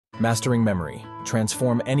Mastering memory.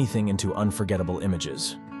 Transform anything into unforgettable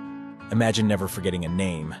images. Imagine never forgetting a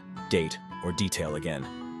name, date, or detail again.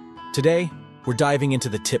 Today, we're diving into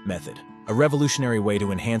the TIP method, a revolutionary way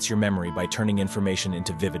to enhance your memory by turning information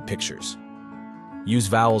into vivid pictures. Use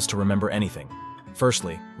vowels to remember anything.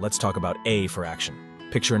 Firstly, let's talk about A for action.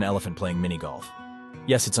 Picture an elephant playing mini golf.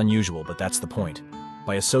 Yes, it's unusual, but that's the point.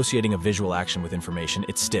 By associating a visual action with information,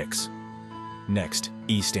 it sticks. Next,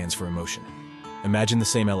 E stands for emotion. Imagine the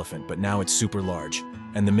same elephant, but now it's super large,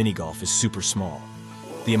 and the mini golf is super small.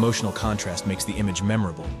 The emotional contrast makes the image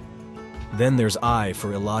memorable. Then there's I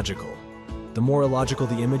for illogical. The more illogical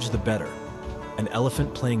the image, the better. An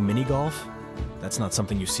elephant playing mini golf? That's not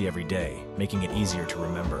something you see every day, making it easier to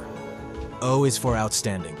remember. O is for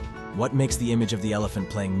outstanding. What makes the image of the elephant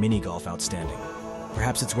playing mini golf outstanding?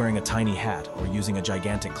 Perhaps it's wearing a tiny hat or using a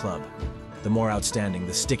gigantic club. The more outstanding,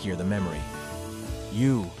 the stickier the memory.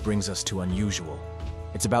 U brings us to unusual.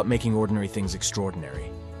 It's about making ordinary things extraordinary.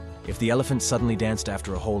 If the elephant suddenly danced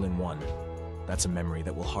after a hole-in-one, that's a memory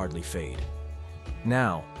that will hardly fade.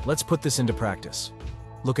 Now, let's put this into practice.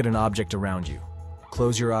 Look at an object around you.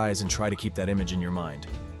 Close your eyes and try to keep that image in your mind.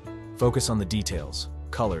 Focus on the details,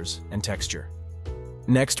 colors, and texture.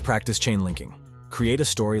 Next, practice chain linking. Create a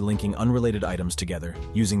story linking unrelated items together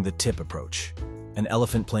using the TIP approach. An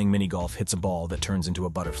elephant playing mini golf hits a ball that turns into a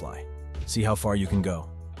butterfly. See how far you can go.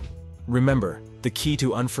 Remember, the key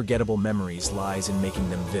to unforgettable memories lies in making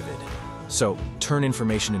them vivid. So, turn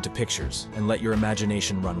information into pictures and let your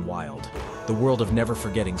imagination run wild. The world of never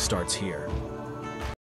forgetting starts here.